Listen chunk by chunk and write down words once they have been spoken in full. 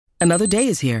Another day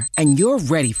is here, and you're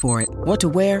ready for it. What to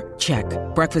wear? Check.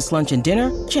 Breakfast, lunch, and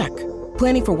dinner? Check.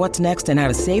 Planning for what's next and how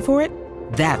to save for it?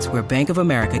 That's where Bank of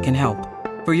America can help.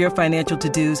 For your financial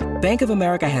to-dos, Bank of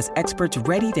America has experts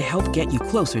ready to help get you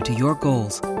closer to your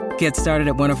goals. Get started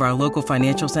at one of our local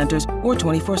financial centers or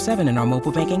 24/7 in our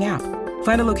mobile banking app.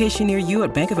 Find a location near you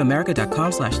at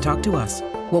bankofamerica.com/talktous.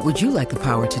 What would you like the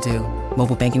power to do?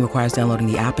 Mobile banking requires downloading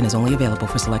the app and is only available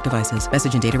for select devices.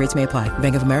 Message and data rates may apply.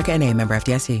 Bank of America N.A., member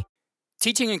FDIC.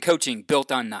 Teaching and coaching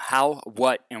built on the how,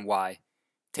 what, and why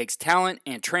takes talent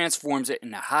and transforms it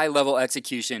into high-level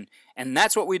execution, and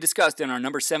that's what we discussed in our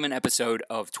number 7 episode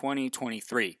of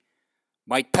 2023.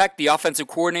 Mike Peck, the offensive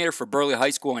coordinator for Burley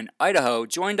High School in Idaho,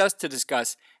 joined us to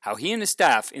discuss how he and his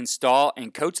staff install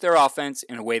and coach their offense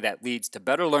in a way that leads to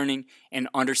better learning and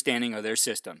understanding of their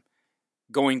system.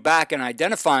 Going back and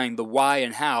identifying the why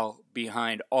and how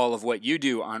behind all of what you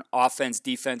do on offense,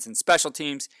 defense, and special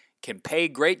teams can pay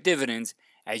great dividends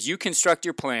as you construct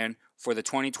your plan for the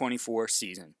 2024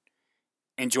 season.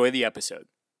 Enjoy the episode.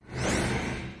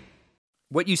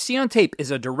 What you see on tape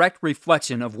is a direct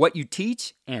reflection of what you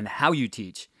teach and how you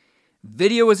teach.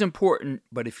 Video is important,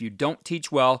 but if you don't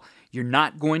teach well, you're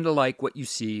not going to like what you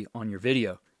see on your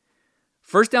video.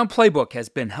 First Down Playbook has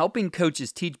been helping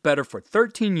coaches teach better for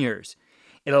 13 years.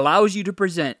 It allows you to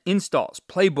present installs,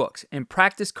 playbooks, and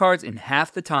practice cards in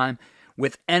half the time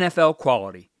with NFL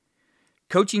quality.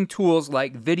 Coaching tools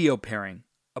like video pairing,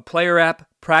 a player app,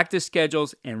 practice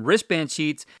schedules, and wristband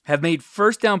sheets have made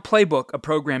First Down Playbook a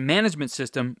program management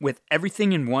system with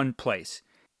everything in one place.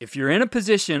 If you're in a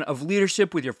position of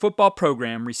leadership with your football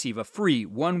program, receive a free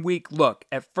 1-week look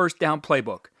at First Down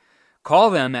Playbook. Call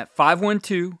them at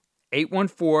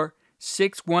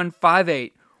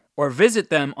 512-814-6158 or visit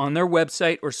them on their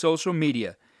website or social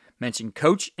media. Mention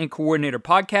Coach and Coordinator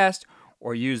Podcast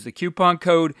or use the coupon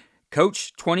code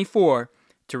COACH24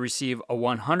 to receive a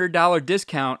 $100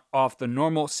 discount off the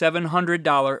normal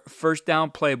 $700 First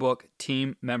Down Playbook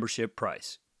team membership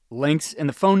price. Links and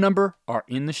the phone number are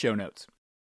in the show notes.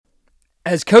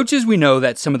 As coaches, we know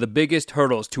that some of the biggest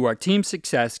hurdles to our team's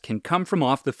success can come from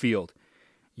off the field.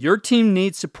 Your team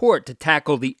needs support to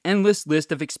tackle the endless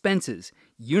list of expenses,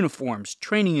 uniforms,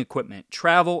 training equipment,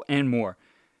 travel, and more.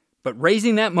 But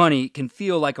raising that money can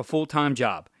feel like a full-time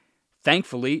job.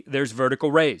 Thankfully, there's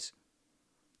Vertical Raise.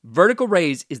 Vertical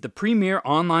Raise is the premier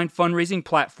online fundraising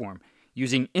platform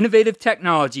using innovative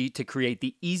technology to create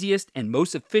the easiest and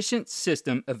most efficient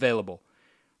system available.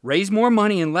 Raise more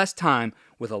money in less time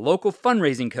with a local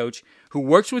fundraising coach who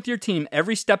works with your team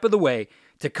every step of the way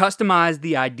to customize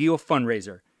the ideal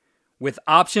fundraiser. With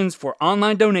options for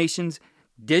online donations,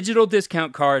 digital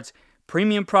discount cards,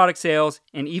 premium product sales,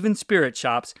 and even spirit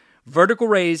shops, Vertical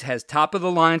Raise has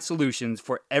top-of-the-line solutions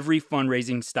for every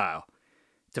fundraising style.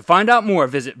 To find out more,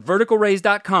 visit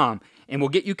verticalraise.com and we'll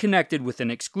get you connected with an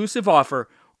exclusive offer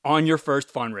on your first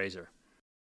fundraiser.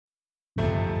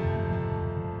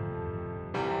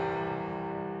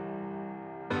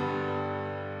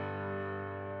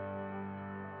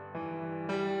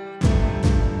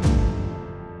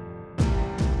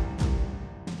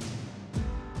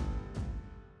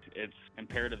 It's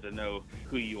imperative to know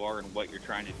who you are and what you're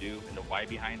trying to do and the why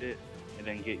behind it, and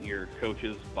then getting your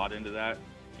coaches bought into that,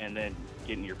 and then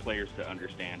getting your players to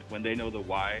understand. When they know the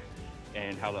why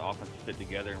and how the offense is fit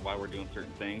together and why we're doing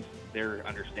certain things, their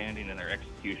understanding and their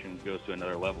execution goes to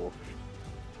another level.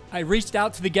 I reached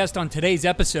out to the guest on today's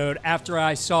episode after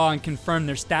I saw and confirmed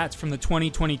their stats from the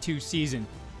 2022 season.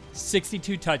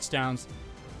 62 touchdowns,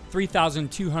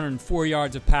 3,204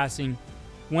 yards of passing,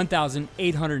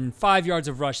 1,805 yards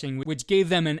of rushing, which gave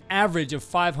them an average of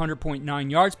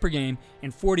 500.9 yards per game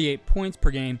and 48 points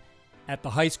per game at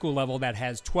the high school level that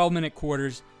has 12-minute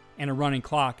quarters and a running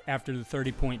clock after the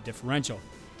 30-point differential.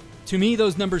 To me,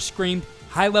 those numbers screamed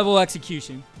high-level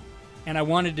execution, and I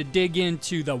wanted to dig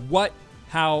into the what,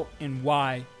 how, and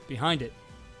why behind it.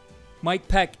 Mike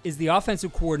Peck is the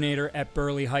offensive coordinator at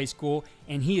Burley High School,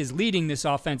 and he is leading this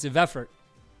offensive effort.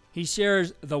 He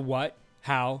shares the what,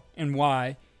 how, and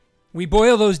why. We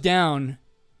boil those down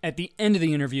at the end of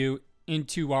the interview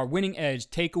into our winning edge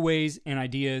takeaways and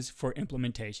ideas for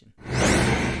implementation.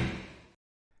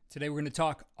 Today we're going to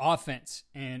talk offense,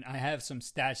 and I have some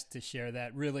stats to share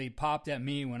that really popped at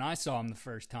me when I saw them the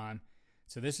first time.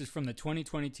 So this is from the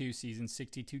 2022 season: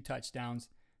 62 touchdowns,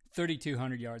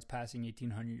 3,200 yards passing,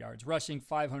 1,800 yards rushing,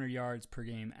 500 yards per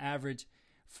game average,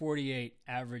 48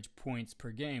 average points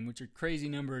per game, which are crazy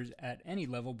numbers at any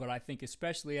level, but I think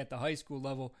especially at the high school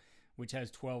level, which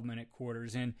has 12-minute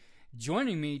quarters. And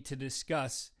joining me to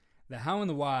discuss the how and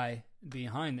the why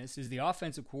behind this is the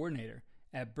offensive coordinator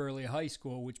at Burley High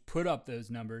School, which put up those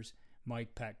numbers,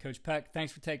 Mike Peck. Coach Peck,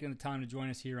 thanks for taking the time to join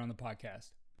us here on the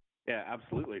podcast. Yeah,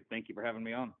 absolutely. Thank you for having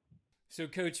me on. So,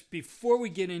 Coach, before we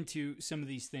get into some of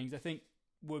these things, I think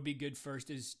what would be good first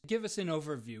is give us an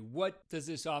overview. What does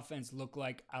this offense look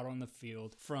like out on the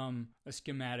field from a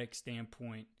schematic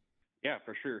standpoint? Yeah,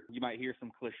 for sure. You might hear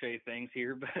some cliche things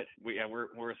here, but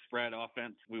we're a spread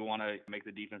offense. We want to make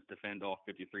the defense defend all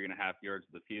 53.5 yards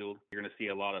of the field. You're going to see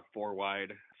a lot of 4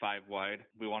 wide, 5 wide.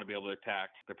 We want to be able to attack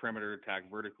the perimeter, attack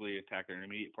vertically, attack the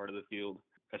intermediate part of the field.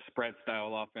 A spread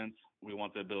style offense. We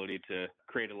want the ability to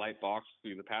create a light box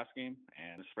through the pass game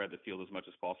and spread the field as much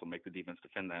as possible, make the defense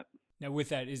defend that. Now with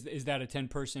that, is that a 10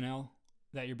 personnel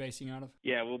that you're basing out of?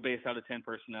 Yeah, we'll base out of 10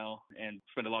 personnel and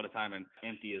spend a lot of time in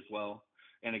empty as well.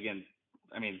 And again,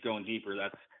 I mean, going deeper,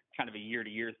 that's kind of a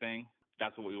year-to-year thing.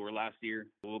 That's what we were last year.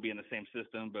 We'll be in the same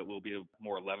system, but we'll be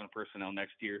more 11 personnel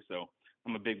next year. So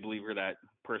I'm a big believer that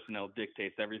personnel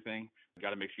dictates everything. You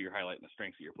got to make sure you're highlighting the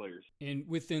strengths of your players. And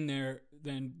within there,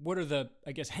 then what are the,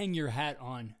 I guess, hang your hat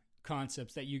on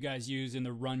concepts that you guys use in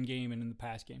the run game and in the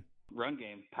pass game? Run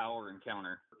game, power and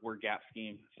counter. We're gap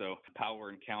scheme, so power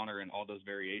and counter and all those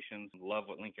variations. Love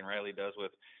what Lincoln Riley does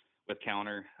with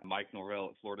counter. Mike Norvell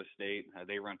at Florida State,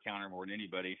 they run counter more than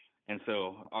anybody. And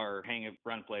so our hang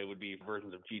run play would be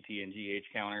versions of GT and GH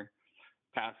counter.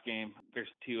 Pass game, there's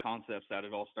 2 concepts that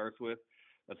it all starts with.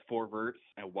 That's 4 verts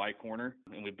and Y corner,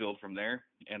 and we build from there.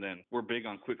 And then we're big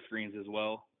on quick screens as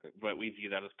well, but we view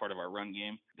that as part of our run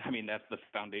game. I mean, that's the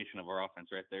foundation of our offense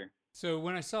right there. So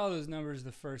when I saw those numbers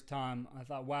the first time, I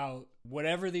thought, wow,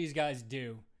 whatever these guys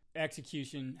do,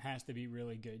 execution has to be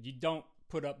really good. You don't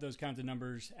put up those kinds of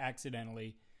numbers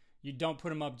accidentally. You don't put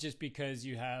them up just because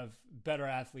you have better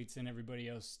athletes than everybody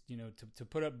else. You know, to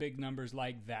put up big numbers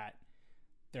like that,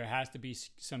 there has to be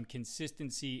some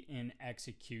consistency in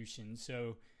execution.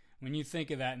 So when you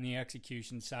think of that in the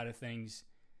execution side of things,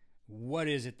 what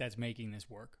is it that's making this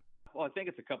work? Well, I think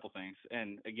it's a couple things.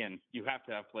 And again, you have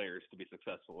to have players to be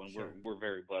successful. And Sure. we're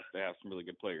very blessed to have some really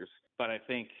good players. But I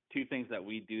think 2 things that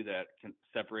we do that can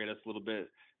separate us a little bit.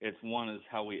 It's 1 is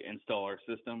how we install our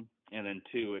system. And then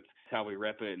 2, it's how we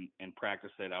rep it and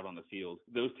practice it out on the field.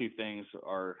 Those 2 things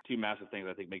are 2 massive things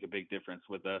I think make a big difference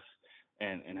with us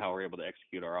and how we're able to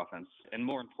execute our offense. And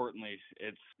more importantly,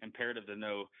 it's imperative to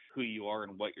know who you are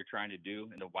and what you're trying to do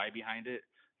and the why behind it,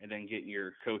 and then getting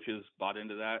your coaches bought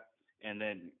into that, and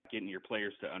then getting your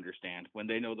players to understand. When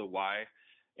they know the why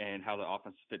and how the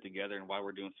offense fit together and why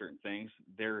we're doing certain things,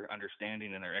 their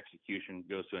understanding and their execution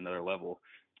goes to another level.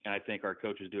 And I think our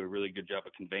coaches do a really good job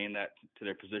of conveying that to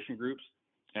their position groups,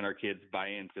 and our kids buy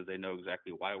in because they know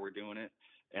exactly why we're doing it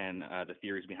and the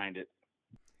theories behind it.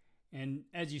 And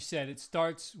as you said, it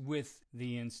starts with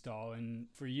the install. And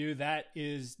for you, that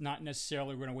is not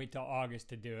necessarily we're going to wait till August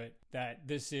to do it. That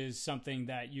this is something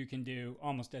that you can do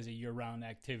almost as a year-round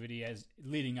activity as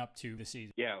leading up to the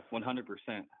season. Yeah, 100%.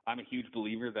 I'm a huge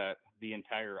believer that the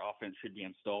entire offense should be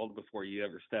installed before you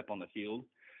ever step on the field.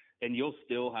 And you'll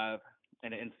still have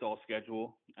an install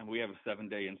schedule. And we have a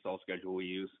 7-day install schedule we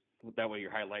use. That way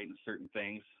you're highlighting certain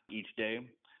things each day.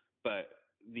 But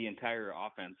the entire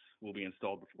offense will be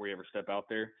installed before you ever step out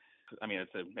there. I mean,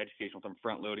 it's an educational from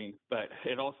front loading, but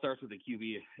it all starts with the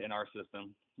QB in our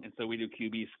system. And so we do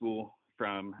QB school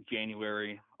from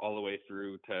January all the way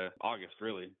through to August,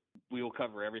 really. We will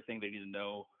cover everything they need to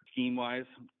know scheme-wise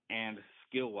and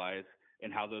skill-wise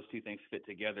and how those 2 things fit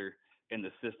together in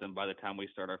the system by the time we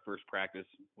start our first practice,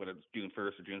 whether it's June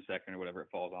 1st or June 2nd or whatever it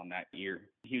falls on that year.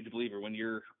 Huge believer, when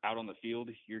you're out on the field,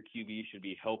 your QB should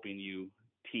be helping you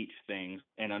teach things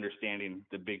and understanding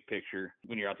the big picture.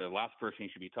 When you're out there, the last person you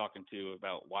should be talking to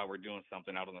about why we're doing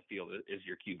something out on the field is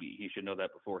your QB. He should know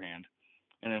that beforehand.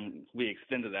 And then we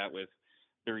extend to that with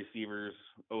the receivers,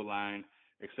 O-line,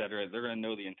 et cetera. They're going to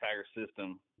know the entire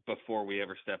system before we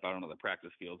ever step out onto the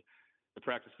practice field. The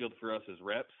practice field for us is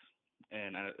reps.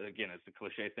 And again, it's a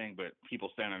cliche thing, but people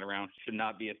standing around should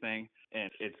not be a thing.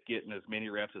 And it's getting as many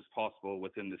reps as possible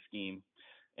within the scheme.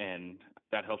 And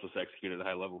that helps us execute at a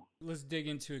high level. Let's dig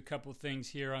into a couple things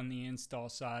here on the install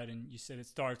side. And you said it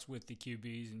starts with the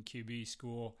QBs and QB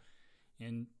school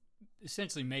and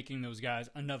essentially making those guys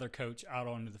another coach out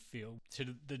onto the field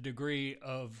to the degree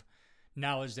of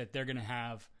knowledge that they're going to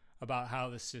have about how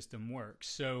the system works.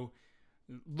 So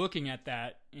looking at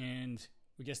that and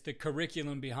I guess the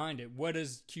curriculum behind it, what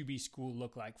does QB school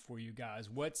look like for you guys?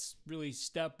 What's really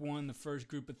step 1, the first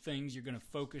group of things you're going to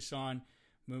focus on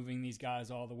moving these guys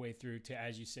all the way through to,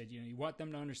 as you said, you want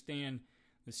them to understand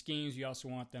the schemes. You also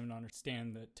want them to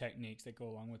understand the techniques that go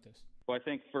along with this. Well, I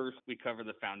think first we cover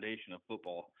the foundation of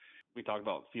football. We talk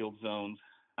about field zones.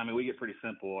 I mean, we get pretty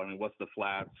simple. I mean, what's the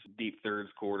flats, deep thirds,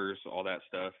 quarters, all that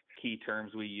stuff. Key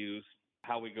terms we use.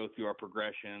 how we go through our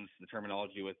progressions, the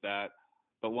terminology with that.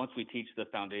 But once we teach the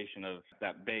foundation of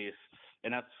that base,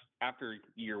 and that's after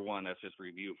year one, that's just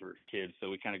review for kids.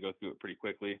 So we kind of go through it pretty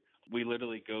quickly. We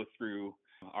literally go through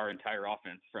our entire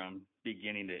offense from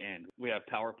beginning to end. We have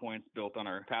PowerPoints built on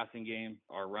our passing game,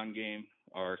 our run game,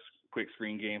 our quick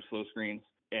screen game, slow screens,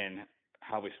 and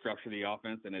how we structure the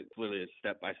offense. And it's literally a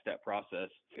step-by-step process.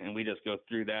 And we just go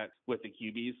through that with the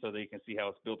QBs so they can see how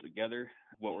it's built together,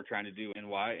 what we're trying to do and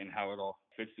why, and how it all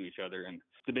fits to each other. And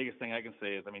the biggest thing I can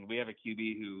say is, we have a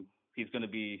QB who he's going to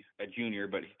be a junior,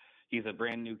 but he's a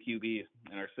brand new QB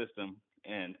in our system.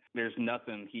 And there's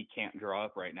nothing he can't draw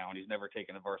up right now. And he's never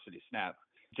taken a varsity snap,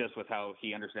 just with how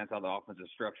he understands how the offense is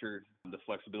structured, the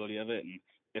flexibility of it. And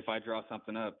if I draw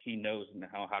something up, he knows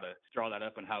how to draw that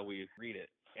up and how we read it.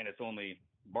 And it's only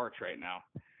March right now.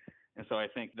 And so I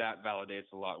think that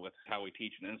validates a lot with how we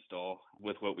teach and install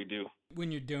with what we do.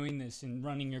 When you're doing this and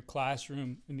running your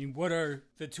classroom, what are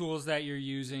the tools that you're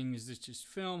using? Is this just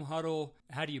film, Huddle?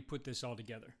 How do you put this all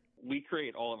together? We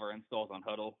create all of our installs on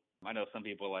Huddle. I know some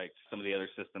people like some of the other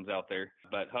systems out there,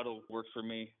 but Huddle works for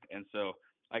me. And so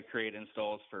I create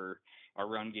installs for our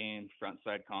run game, front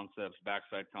side concepts,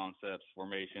 backside concepts,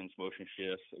 formations, motion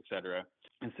shifts, etc.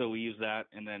 And so we use that.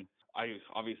 And then I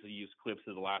obviously use clips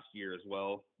of the last year as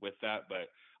well with that, but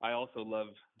I also love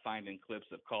finding clips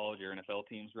of college or NFL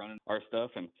teams running our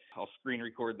stuff, and I'll screen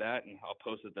record that and I'll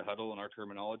post it to Huddle in our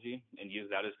terminology and use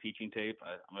that as teaching tape.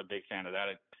 I'm a big fan of that.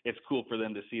 It's cool for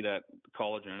them to see that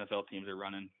college and NFL teams are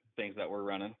running things that we're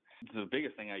running. So the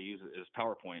biggest thing I use is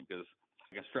PowerPoint, because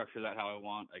I can structure that how I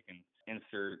want. I can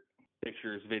insert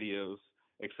pictures, videos,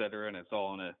 etc., and it's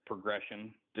all in a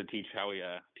progression to teach how we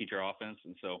teach our offense.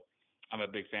 And so I'm a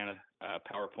big fan of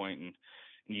PowerPoint and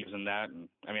using that. And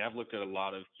I've looked at a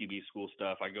lot of QB school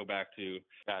stuff. I go back to,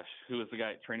 who was the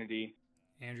guy at Trinity?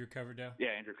 Andrew Coverdale. Yeah,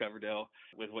 Andrew Coverdale,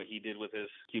 with what he did with his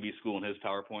QB school and his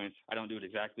PowerPoints. I don't do it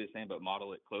exactly the same, but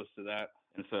model it close to that.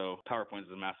 And so PowerPoint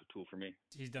is a massive tool for me.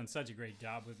 He's done such a great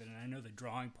job with it. And I know the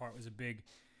drawing part was a big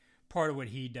part of what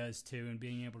he does too, and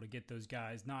being able to get those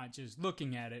guys not just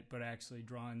looking at it, but actually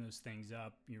drawing those things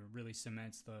up, really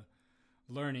cements the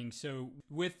learning. So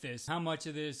with this, how much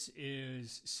of this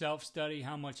is self-study?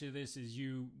 How much of this is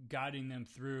you guiding them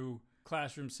through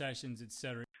classroom sessions,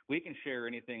 etc.? We can share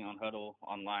anything on Huddle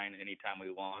online anytime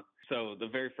we want. So the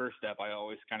very first step, I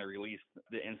always kind of release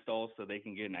the installs so they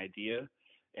can get an idea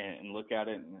and look at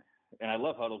it. And I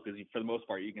love Huddle because for the most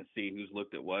part, you can see who's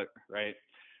looked at what, right?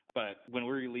 But when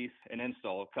we release an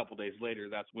install a couple days later,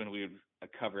 that's when we would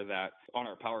cover that on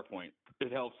our PowerPoint.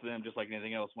 It helps them just like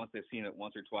anything else. Once they've seen it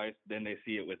once or twice, then they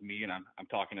see it with me and I'm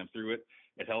talking them through it.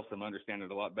 It helps them understand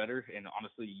it a lot better. And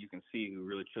honestly, you can see who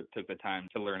really took the time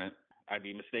to learn it. I'd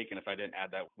be mistaken if I didn't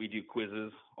add that. We do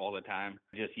quizzes all the time.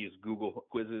 Just use Google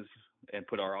quizzes and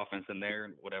put our offense in there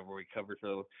and whatever we covered for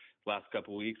the last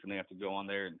couple of weeks, and they have to go on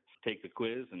there and take the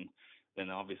quiz, and then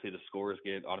obviously the scores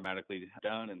get automatically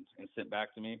done and sent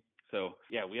back to me. So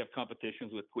yeah, we have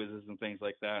competitions with quizzes and things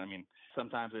like that.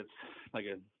 Sometimes it's like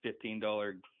a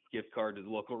 $15 gift card to the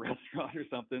local restaurant or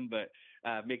something, but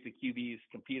make the QBs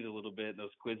compete a little bit in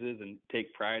those quizzes and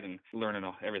take pride in learning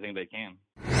everything they can.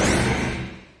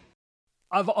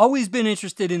 I've always been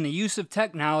interested in the use of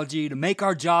technology to make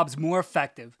our jobs more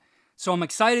effective, so I'm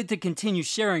excited to continue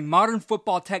sharing modern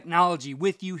football technology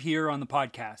with you here on the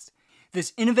podcast.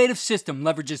 This innovative system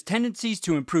leverages tendencies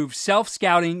to improve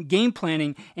self-scouting, game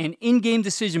planning, and in-game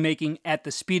decision-making at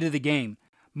the speed of the game.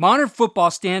 Modern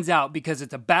football stands out because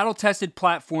it's a battle-tested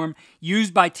platform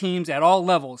used by teams at all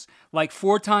levels, like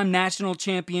four-time national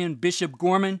champion Bishop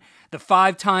Gorman, the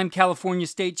five-time California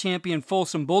state champion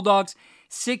Folsom Bulldogs,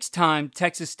 six-time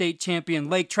Texas state champion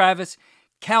Lake Travis,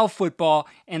 Cal football,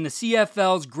 and the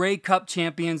CFL's Grey Cup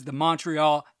champions, the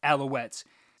Montreal Alouettes.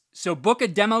 So book a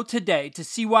demo today to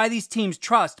see why these teams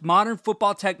trust modern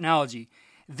football technology.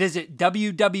 Visit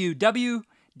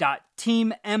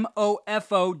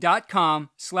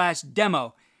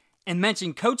www.teammofo.com/demo and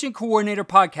mention Coach and Coordinator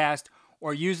Podcast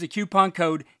or use the coupon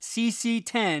code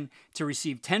CC10 to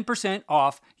receive 10%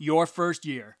 off your first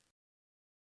year.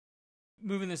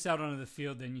 Moving this out onto the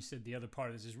field, then you said the other part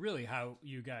of this is really how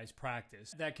you guys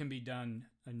practice. That can be done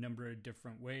a number of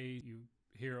different ways. You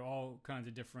hear all kinds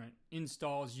of different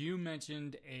installs. You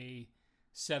mentioned a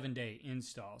 7-day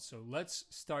install. So let's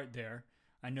start there.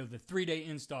 I know the 3-day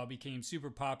install became super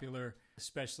popular,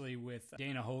 especially with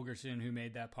Dana Holgerson, who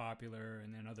made that popular,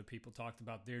 and then other people talked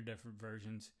about their different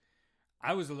versions.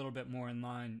 I was a little bit more in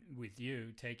line with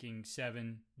you, taking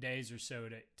 7 days or so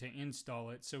to install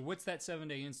it. So what's that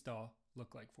 7-day install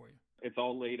look like for you? It's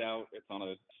all laid out. It's on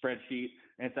a spreadsheet,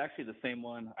 and it's actually the same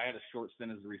one. I had a short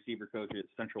stint as a receiver coach at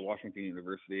Central Washington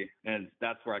University, and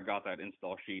that's where I got that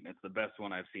install sheet, and it's the best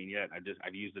one I've seen yet.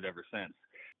 I've used it ever since.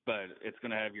 But it's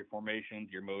going to have your formations,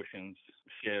 your motions,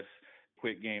 shifts,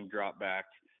 quick game, drop back,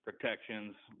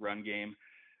 protections, run game,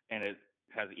 and it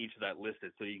has each of that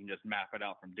listed so you can just map it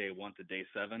out from day 1 to day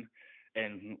 7.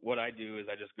 And what I do is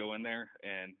I just go in there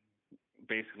and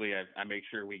basically I make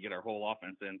sure we get our whole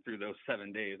offense in through those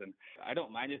 7 days. And I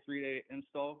don't mind a 3-day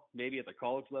install, maybe at the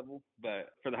college level, but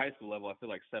for the high school level, I feel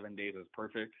like 7 days is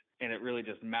perfect. And it really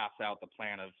just maps out the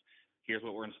plan of here's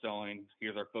what we're installing,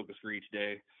 here's our focus for each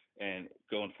day, and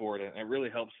going forward. And it really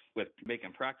helps with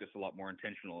making practice a lot more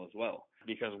intentional as well,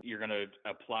 because you're going to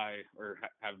apply or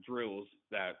have drills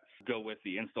that go with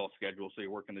the install schedule. So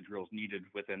you're working the drills needed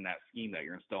within that scheme that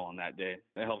you're installing that day.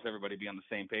 It helps everybody be on the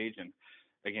same page, and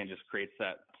again, just creates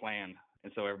that plan.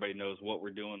 And so everybody knows what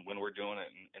we're doing, when we're doing it,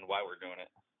 and why we're doing it.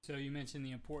 So you mentioned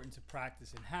the importance of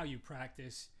practice and how you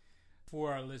practice.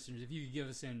 For our listeners, if you could give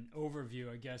us an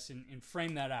overview, I guess, and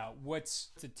frame that out,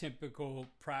 what's the typical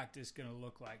practice going to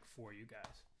look like for you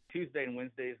guys? Tuesday and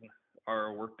Wednesdays are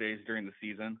our work days during the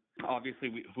season.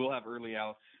 Obviously, we'll have early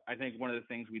outs. I think one of the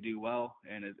things we do well,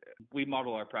 and we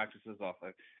model our practices off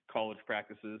of college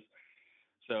practices.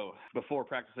 So before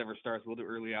practice ever starts, we'll do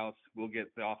early outs. We'll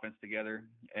get the offense together,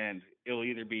 and it'll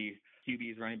either be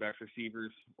QBs, running backs,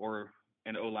 receivers, or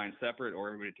an O-line separate, or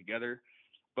everybody together.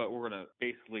 But we're going to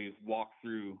basically walk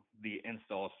through the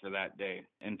installs for that day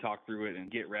and talk through it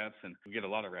and get reps, and we get a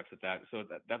lot of reps at that. So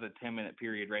that's a 10-minute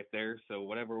period right there. So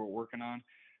whatever we're working on,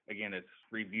 again, it's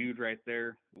reviewed right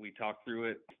there. We talk through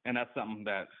it, and that's something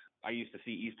that I used to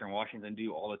see Eastern Washington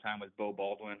do all the time with Bo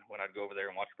Baldwin when I'd go over there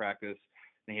and watch practice,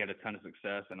 and he had a ton of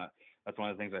success, and that's one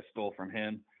of the things I stole from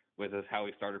him with is how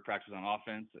he started practice on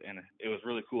offense, and it was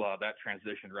really cool how that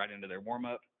transitioned right into their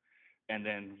warm-up and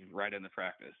then right into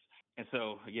practice. And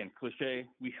so, again, cliche,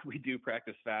 we do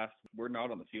practice fast. We're not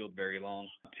on the field very long,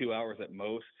 2 hours at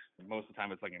most. Most of the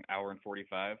time it's like an hour and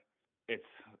 45. It's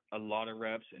a lot of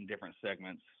reps in different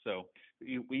segments. So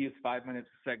we use 5-minute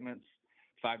segments,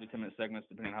 5 to 10-minute segments,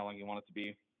 depending on how long you want it to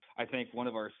be. I think one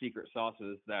of our secret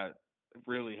sauces that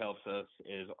really helps us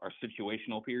is our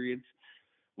situational periods.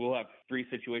 We'll have 3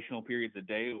 situational periods a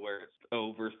day where it's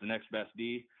O versus the next best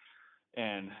D.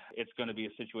 And it's going to be a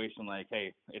situation like,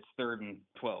 hey, it's 3rd and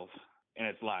 12, and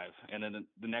it's live. And then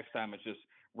the next time it's just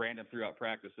random throughout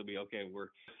practice. It'll be, okay, we're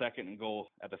 2nd and goal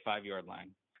at the 5-yard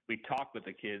line. We talk with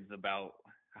the kids about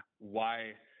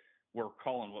why we're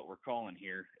calling what we're calling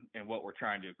here and what we're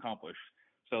trying to accomplish.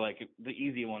 So, like, the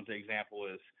easy one, the example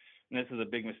is, and this is a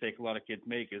big mistake a lot of kids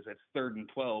make, is it's 3rd and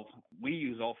 12. We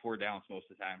use all 4 downs most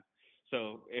of the time.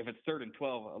 So if it's 3rd and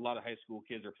 12, a lot of high school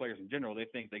kids or players in general, they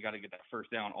think they got to get that first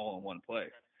down all in one play.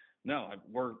 No,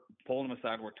 we're pulling them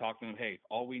aside. We're talking to them. Hey,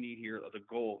 all we need here, the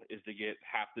goal is to get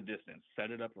half the distance.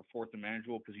 Set it up for 4th and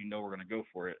manageable because you know we're going to go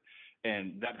for it.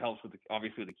 And that helps with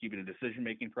obviously with keeping the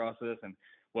decision-making process and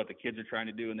what the kids are trying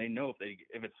to do. And they know if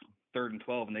it's 3rd and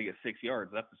 12 and they get 6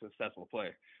 yards, that's a successful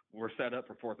play. We're set up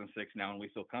for 4th and 6 now, and we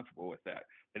feel comfortable with that.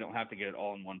 They don't have to get it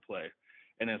all in one play.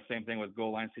 And then same thing with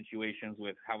goal line situations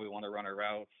with how we want to run our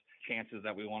routes, chances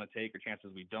that we want to take or chances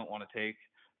we don't want to take,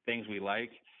 things we like.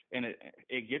 And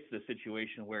it gets to the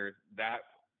situation where that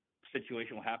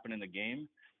situation will happen in the game,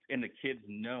 and the kids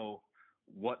know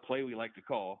what play we like to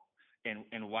call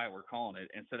and why we're calling it,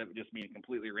 instead of it just being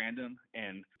completely random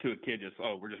and to a kid just,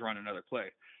 oh, we're just running another play.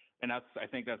 And I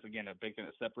think that's, again, a big thing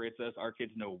that separates us. Our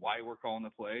kids know why we're calling the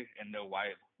play and know why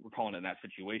we're calling it in that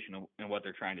situation and what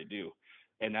they're trying to do.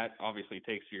 And that obviously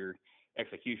takes your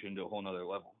execution to a whole nother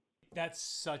level. That's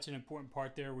such an important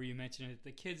part there where you mentioned it.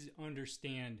 The kids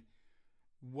understand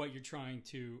what you're trying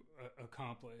to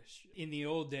accomplish. In the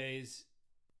old days,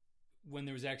 when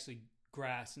there was actually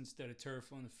grass instead of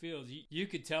turf on the field, you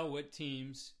could tell what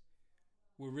teams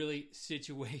were really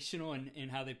situational in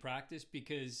how they practiced,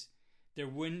 because there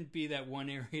wouldn't be that one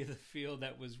area of the field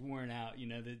that was worn out. You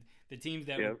know, the teams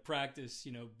that would practice,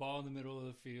 you know, ball in the middle of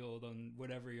the field on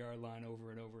whatever yard line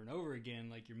over and over and over again,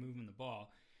 like you're moving the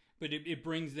ball. But it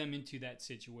brings them into that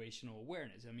situational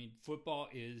awareness. I mean, football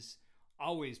is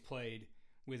always played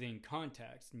within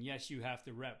context. And yes, you have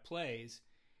to rep plays,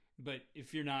 but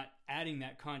if you're not adding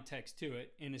that context to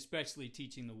it, and especially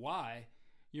teaching the why,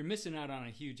 you're missing out on a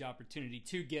huge opportunity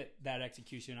to get that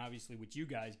execution, obviously, which you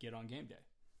guys get on game day.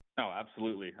 Oh,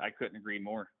 absolutely. I couldn't agree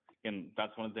more. And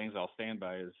that's one of the things I'll stand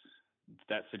by is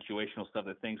that situational stuff,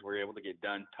 the things we're able to get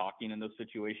done talking in those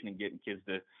situations and getting kids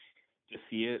to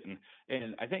see it.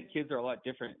 And I think kids are a lot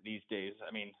different these days.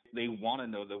 I mean, they want to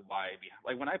know the why.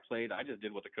 Like when I played, I just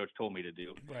did what the coach told me to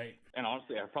do. Right. And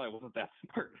honestly, I probably wasn't that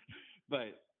smart.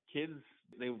 But kids,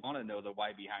 they want to know the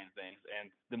why behind things.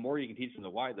 And the more you can teach them the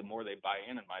why, the more they buy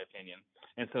in my opinion.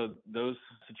 And so those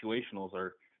situationals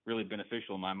are really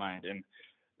beneficial in my mind. And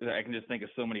I can just think of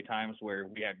so many times where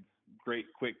we had great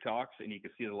quick talks and you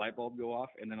could see the light bulb go off.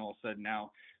 And then all of a sudden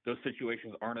now those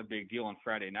situations aren't a big deal on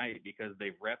Friday night because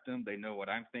they've repped them. They know what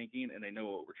I'm thinking and they know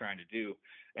what we're trying to do.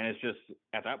 And it's just,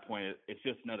 at that point, it's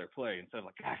just another play. Instead of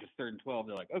like, gosh, it's 3rd and 12.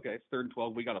 They're like, okay, it's 3rd and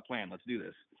 12. We got a plan. Let's do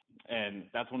this. And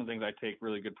that's one of the things I take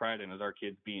really good pride in is our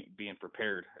kids being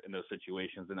prepared in those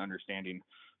situations and understanding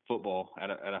football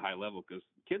at a high level, because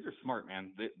kids are smart,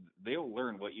 man. They'll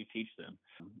learn what you teach them,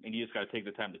 and you just got to take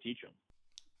the time to teach them.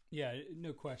 Yeah,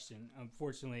 no question.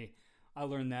 Unfortunately, I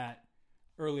learned that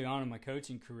early on in my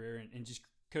coaching career and just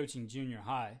coaching junior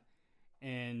high.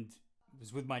 And it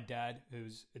was with my dad,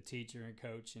 who's a teacher and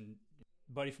coach, and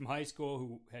a buddy from high school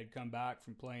who had come back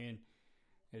from playing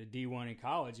at a D1 in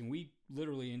college. And we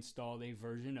literally installed a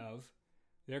version of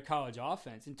their college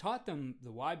offense and taught them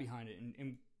the why behind it.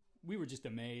 And we were just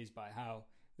amazed by how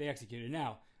they executed.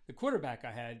 Now, the quarterback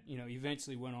I had,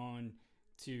 eventually went on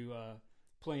to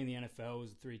play in the NFL,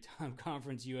 was a 3-time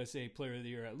Conference USA Player of the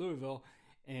Year at Louisville,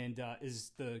 and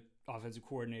is the offensive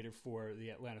coordinator for the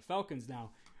Atlanta Falcons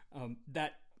now.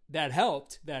 That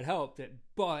helped,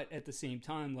 but at the same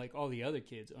time, like all the other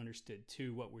kids understood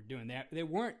too what we're doing. They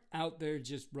weren't out there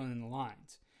just running the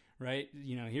lines, right?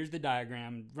 Here's the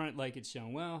diagram, run it like it's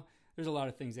shown. Well, there's a lot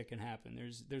of things that can happen.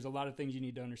 There's a lot of things you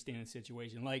need to understand in the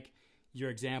situation, like your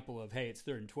example of, hey, it's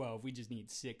 3rd and 12. We just need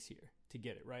 6 here to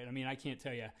get it, right? I mean, I can't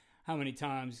tell you how many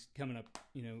times coming up,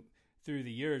 through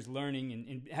the years, learning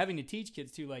and having to teach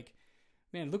kids too, like,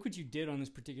 man, look what you did on this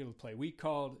particular play. We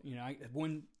called,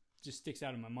 one just sticks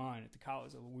out in my mind at the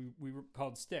college level. We were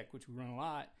called stick, which we run a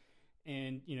lot.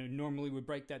 And, normally we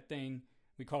break that thing.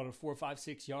 We called it a 4, 5,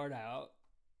 6 yard out.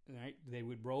 Right? They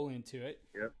would roll into it.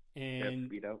 Yep. And,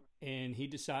 speed out. And he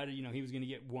decided, he was going to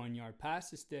get 1 yard past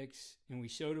the sticks. And we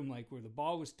showed him like where the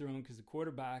ball was thrown because the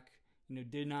quarterback,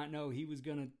 did not know he was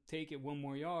going to take it 1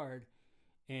 more yard.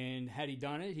 And had he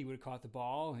done it, he would have caught the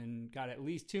ball and got at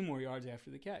least 2 more yards after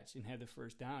the catch and had the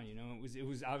first down. It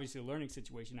was obviously a learning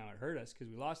situation. Now it hurt us because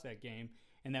we lost that game,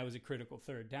 and that was a critical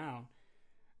 3rd down.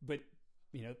 But,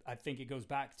 I think it goes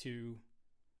back to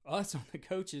us on the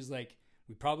coaches. Like,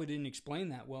 we probably didn't explain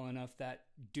that well enough, that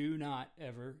do not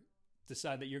ever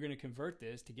decide that you're going to convert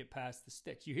this to get past the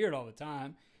sticks. You hear it all the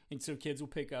time. And so kids will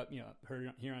pick up, heard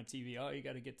it here on TV, oh, you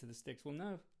got to get to the sticks. Well,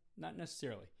 no, not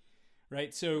necessarily.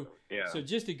 Right. So, So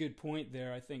just a good point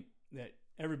there. I think that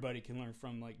everybody can learn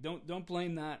from. Like, don't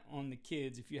blame that on the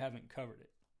kids if you haven't covered it.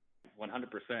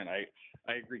 100%.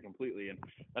 I agree completely. And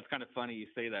that's kind of funny you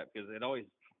say that, because it always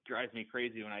drives me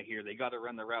crazy when I hear they got to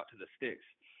run the route to the sticks.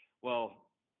 Well,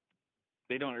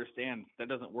 they don't understand that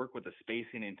doesn't work with the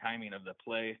spacing and timing of the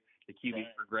play, the QB's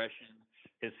progression,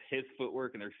 his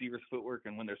footwork and the receiver's footwork,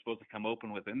 and when they're supposed to come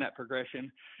open within that progression.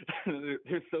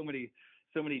 There's so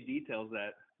many details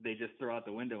that they just throw out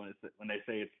the window when they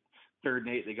say it's 3rd and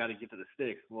 8, they got to get to the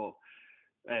sticks. Well,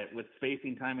 with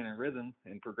spacing, timing, and rhythm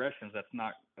and progressions, that's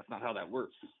not how that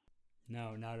works.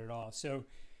 No, not at all. So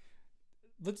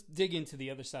let's dig into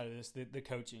the other side of this, the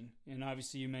coaching. And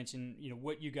obviously you mentioned,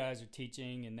 what you guys are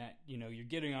teaching and that, you're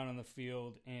getting out on the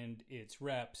field and it's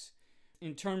reps.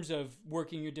 In terms of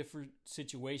working your different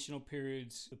situational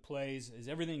periods, the plays, is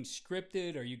everything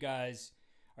scripted? Are you guys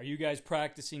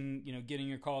practicing, getting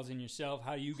your calls in yourself?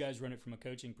 How do you guys run it from a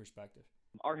coaching perspective?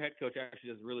 Our head coach actually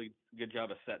does a really good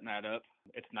job of setting that up.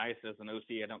 It's nice as an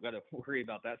OC. I don't got to worry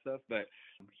about that stuff, but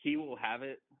he will have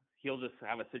it. He'll just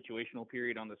have a situational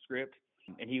period on the script,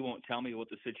 and he won't tell me what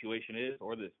the situation is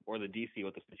or the DC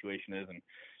what the situation is. And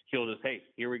he'll just, hey,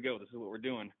 here we go. This is what we're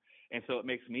doing. And so it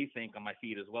makes me think on my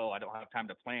feet as well. I don't have time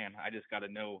to plan. I just got to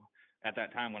know at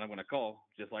that time when I'm going to call,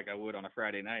 just like I would on a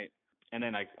Friday night. And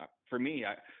then I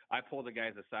pull the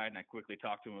guys aside and I quickly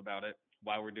talk to them about it.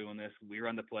 Why we're doing this. We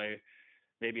run the play.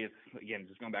 Maybe it's, again,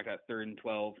 just going back to that 3rd and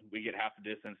 12. We get half the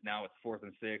distance. Now it's 4th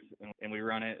and 6, and we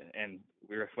run it. And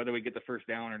whether we get the first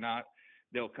down or not,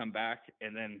 they'll come back,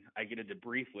 and then I get a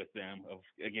debrief with them of,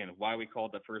 again, why we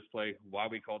called the first play, why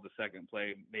we called the second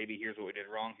play. Maybe here's what we did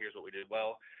wrong, here's what we did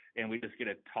well. And we just get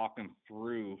to talk them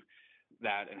through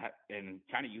that and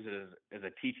kind of use it as a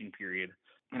teaching period.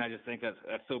 And I just think that's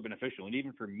so beneficial. And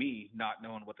even for me, not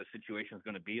knowing what the situation is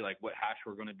going to be, like what hash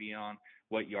we're going to be on,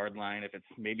 what yard line, if it's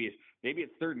maybe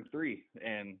it's 3rd and 3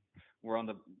 and we're on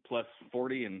the plus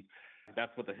 40 and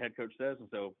that's what the head coach says. And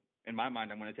so in my mind,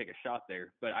 I'm going to take a shot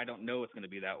there, but I don't know it's going to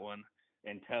be that one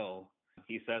until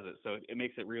he says it. So it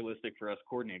makes it realistic for us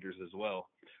coordinators as well.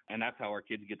 And that's how our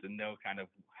kids get to know kind of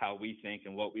how we think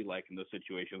and what we like in those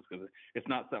situations, because it's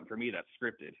not something for me that's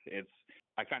scripted.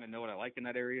 I kind of know what I like in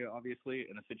that area, obviously,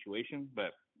 in a situation,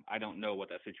 but I don't know what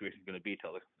that situation is going to be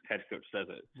till the head coach says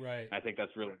it. Right. And I think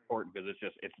that's really important because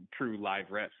it's true live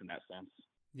reps in that sense.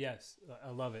 Yes,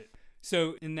 I love it.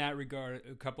 So in that regard,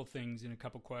 a couple things and a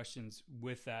couple questions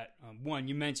with that. One,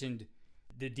 you mentioned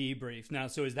the debrief. Now,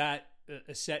 so is that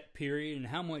a set period, and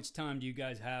how much time do you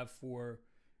guys have for,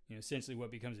 essentially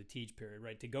what becomes a teach period,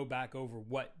 right? To go back over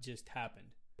what just happened?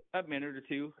 A minute or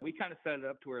two. We kind of set it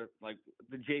up to where, like,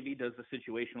 the JV does the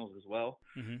situationals as well.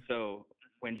 Mm-hmm. So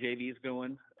when JV is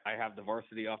going, I have the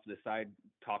varsity off to the side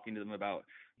talking to them about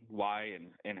why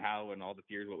and how and all the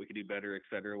theories, what we could do better, et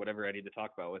cetera, whatever I need to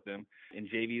talk about with them. And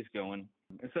JV is going.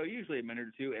 And so usually a minute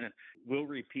or two, and we'll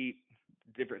repeat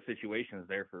different situations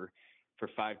there for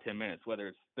 5-10 minutes, whether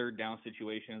it's third down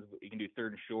situations. You can do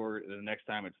third and short. The next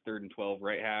time it's 3rd and 12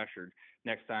 right hash, or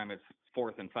next time it's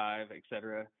 4th and 5, et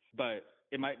cetera. But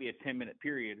it might be a 10-minute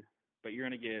period, but you're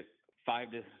going to get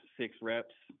 5 to 6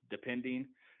 reps depending.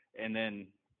 And then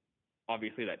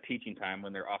obviously that teaching time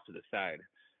when they're off to the side.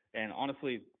 And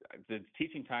honestly, the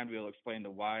teaching time to be able to explain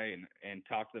the why and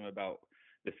talk to them about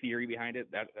the theory behind it,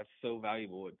 that's so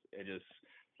valuable.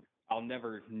 I'll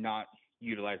never not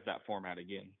utilize that format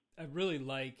again. I really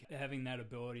like having that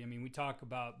ability. I mean, we talk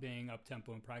about being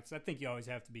up-tempo in practice. I think you always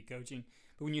have to be coaching.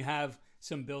 But when you have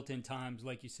some built-in times,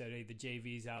 like you said, hey, the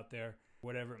JV's out there,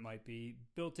 whatever it might be,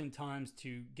 built-in times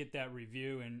to get that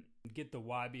review and get the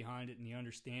why behind it and the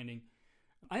understanding.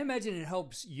 I imagine it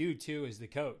helps you, too, as the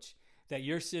coach, that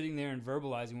you're sitting there and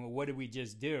verbalizing, well, what did we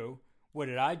just do? What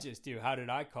did I just do? How did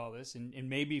I call this? And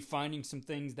maybe finding some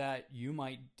things that you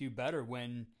might do better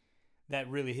when that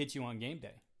really hits you on game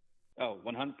day. Oh,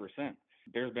 100%.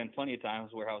 There's been plenty of times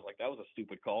where I was like, that was a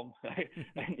stupid call.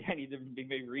 I need to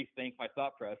maybe rethink my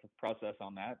thought process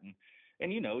on that.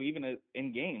 And even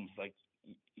in games, like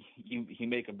you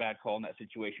make a bad call in that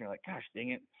situation. You're like, gosh,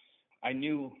 dang it. I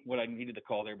knew what I needed to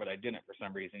call there, but I didn't for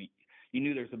some reason. You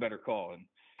knew there's a better call. And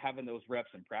having those reps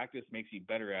in practice makes you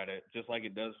better at it, just like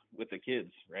it does with the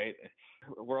kids, right?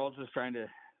 We're all just trying to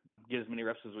get as many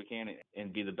reps as we can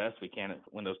and be the best we can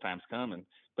when those times come.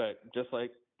 But just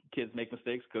like kids make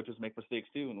mistakes, coaches make mistakes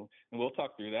too, and we'll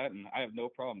talk through that. And I have no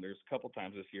problem. There's a couple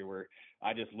times this year where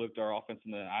I just looked our offense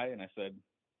in the eye and I said,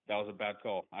 that was a bad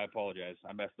call. I apologize.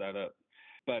 I messed that up.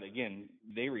 But again,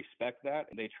 they respect that.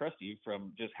 They trust you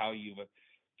from just how you've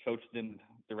coached them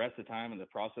the rest of the time and the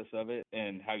process of it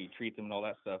and how you treat them and all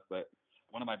that stuff. But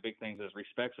one of my big things is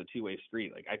respect's a two-way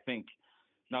street. Like, I think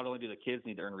not only do the kids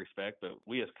need to earn respect, but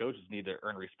we as coaches need to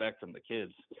earn respect from the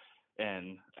kids.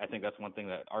 And I think that's one thing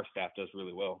that our staff does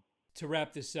really well. To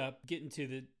wrap this up, getting to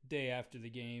the day after the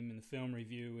game and the film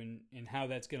review and how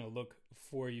that's going to look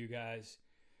for you guys,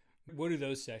 what do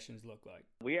those sessions look like?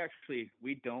 We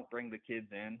don't bring the kids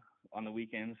in on the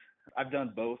weekends. I've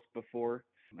done both before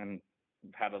and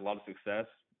had a lot of success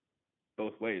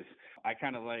both ways. I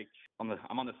kind of like, I'm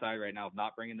on the side right now of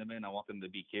not bringing them in. I want them to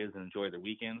be kids and enjoy their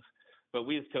weekends. But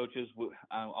we as coaches,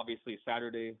 obviously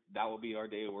Saturday, that will be our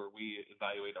day where we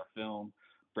evaluate our film,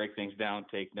 break things down,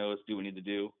 take notes, do what we need to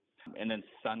do. And then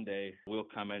Sunday, we'll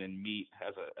come in and meet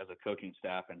as a coaching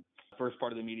staff. And the first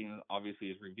part of the meeting, obviously,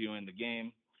 is reviewing the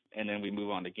game. And then we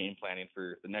move on to game planning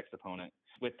for the next opponent.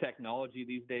 With technology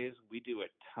these days, we do a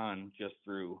ton just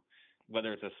through,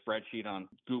 whether it's a spreadsheet on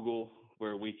Google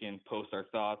where we can post our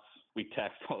thoughts. We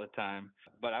text all the time.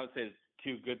 But I would say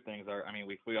two good things are,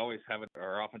 we always have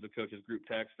our offensive coaches group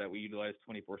text that we utilize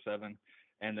 24/7.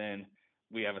 And then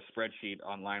we have a spreadsheet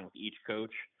online with each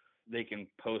coach. They can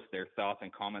post their thoughts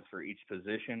and comments for each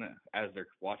position as they're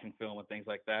watching film and things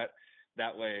like that.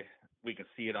 That way we can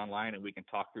see it online and we can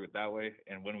talk through it that way.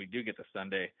 And when we do get to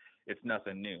Sunday, it's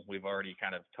nothing new. We've already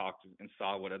kind of talked and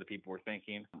saw what other people were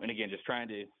thinking. And again, just trying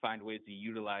to find ways to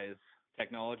utilize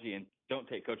technology and don't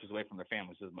take coaches away from their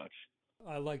families as much.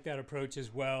 I like that approach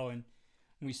as well. And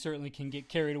we certainly can get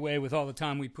carried away with all the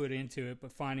time we put into it,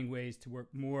 but finding ways to work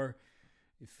more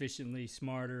efficiently,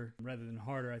 smarter, rather than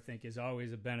harder, I think is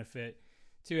always a benefit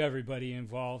to everybody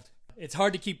involved. It's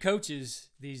hard to keep coaches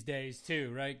these days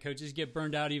too, right? Coaches get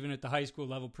burned out even at the high school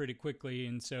level pretty quickly.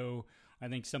 And so I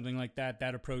think something like that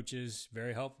approach is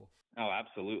very helpful. Oh,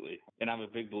 absolutely. And I'm a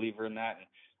big believer in that.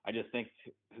 I just think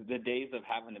the days of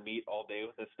having to meet all day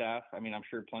with the staff, I'm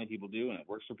sure plenty of people do and it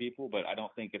works for people, but I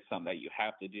don't think it's something that you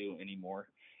have to do anymore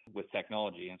with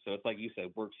technology. And so it's like you said,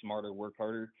 work smarter, work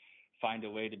harder, find a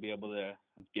way to be able to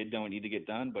get done what need to get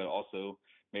done, but also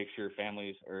make sure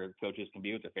families or coaches can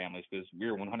be with their families, because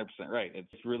you're 100% right.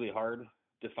 It's really hard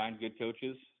to find good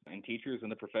coaches and teachers in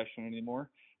the profession anymore.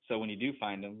 So when you do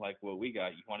find them, like what we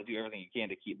got, you want to do everything you can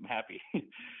to keep them happy.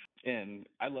 And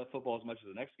I love football as much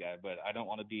as the next guy, but I don't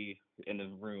want to be in the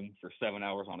room for 7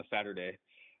 hours on a Saturday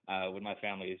when my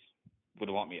family would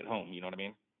want me at home. You know what I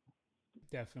mean?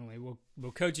 Definitely.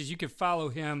 Well, coaches, you can follow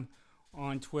him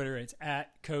on Twitter. It's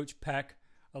at Coach Peck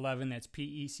 11. That's Peck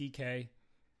and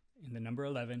the number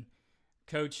 11.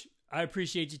 Coach, I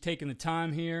appreciate you taking the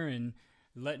time here and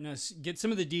letting us get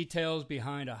some of the details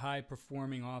behind a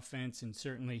high-performing offense, and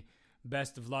certainly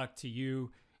best of luck to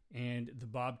you and the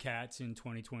Bobcats in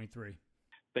 2023.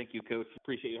 Thank you, Coach.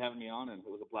 Appreciate you having me on, and it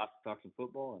was a blast to talk some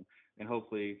football, and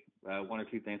hopefully one or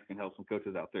two things can help some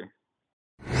coaches out there.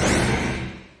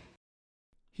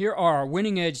 Here are our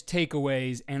winning edge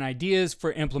takeaways and ideas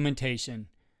for implementation.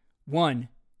 1.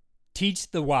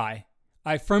 Teach the why.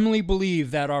 I firmly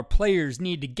believe that our players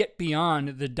need to get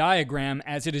beyond the diagram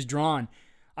as it is drawn.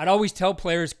 I'd always tell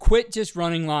players, quit just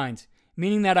running lines,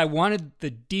 meaning that I wanted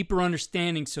the deeper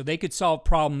understanding so they could solve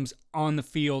problems on the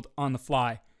field on the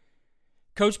fly.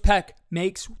 Coach Peck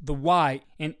makes the why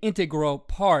an integral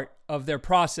part of their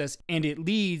process, and it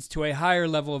leads to a higher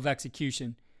level of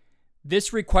execution.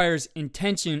 This requires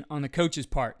intention on the coach's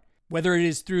part. Whether it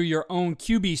is through your own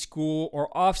QB school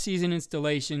or off-season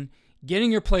installation,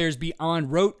 getting your players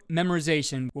beyond rote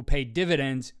memorization will pay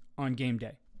dividends on game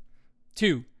day.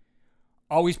 2.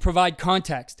 Always provide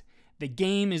context. The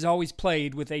game is always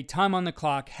played with a time on the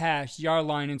clock, hash, yard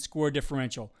line, and score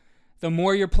differential. The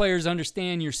more your players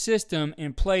understand your system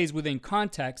and plays within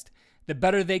context, the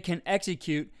better they can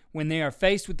execute when they are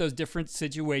faced with those different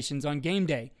situations on game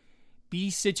day. Be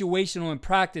situational in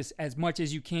practice as much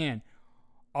as you can.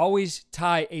 Always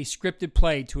tie a scripted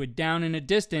play to a down and a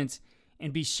distance,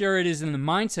 and be sure it is in the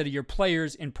mindset of your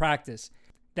players in practice.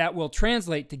 That will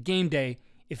translate to game day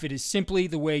if it is simply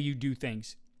the way you do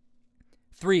things.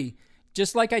 3.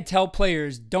 Just like I tell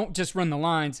players, don't just run the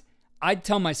lines, I'd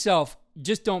tell myself,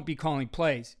 just don't be calling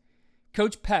plays.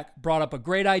 Coach Peck brought up a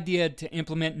great idea to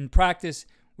implement in practice,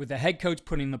 with the head coach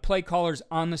putting the play callers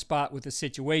on the spot with a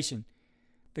situation.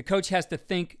 The coach has to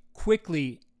think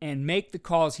quickly and make the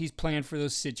calls he's planned for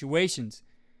those situations.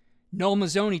 Noel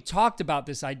Mazzoni talked about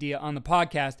this idea on the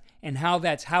podcast and how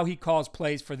that's how he calls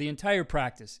plays for the entire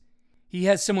practice. He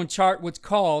has someone chart what's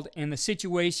called and the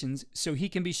situations so he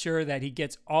can be sure that he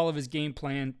gets all of his game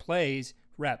plan plays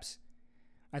reps.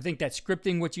 I think that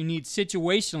scripting what you need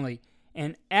situationally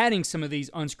and adding some of these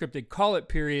unscripted call-it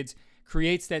periods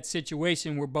creates that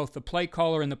situation where both the play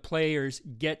caller and the players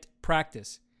get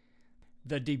practice.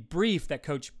 The debrief that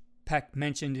Coach Peck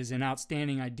mentioned is an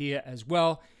outstanding idea as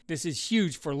well. This is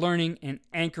huge for learning and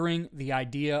anchoring the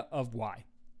idea of why.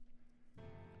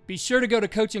 Be sure to go to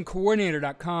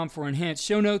coachandcoordinator.com for enhanced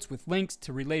show notes with links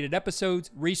to related episodes,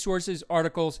 resources,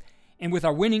 articles, and with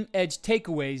our winning edge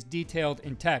takeaways detailed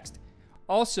in text.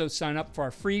 Also sign up for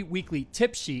our free weekly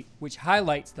tip sheet, which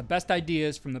highlights the best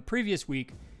ideas from the previous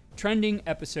week, trending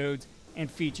episodes, and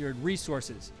featured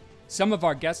resources. Some of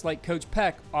our guests, like Coach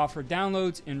Peck, offer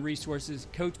downloads and resources.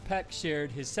 Coach Peck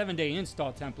shared his 7-day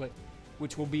install template,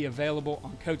 which will be available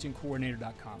on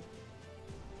coachandcoordinator.com.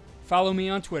 Follow me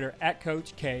on Twitter at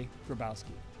Coach K.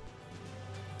 Grabowski.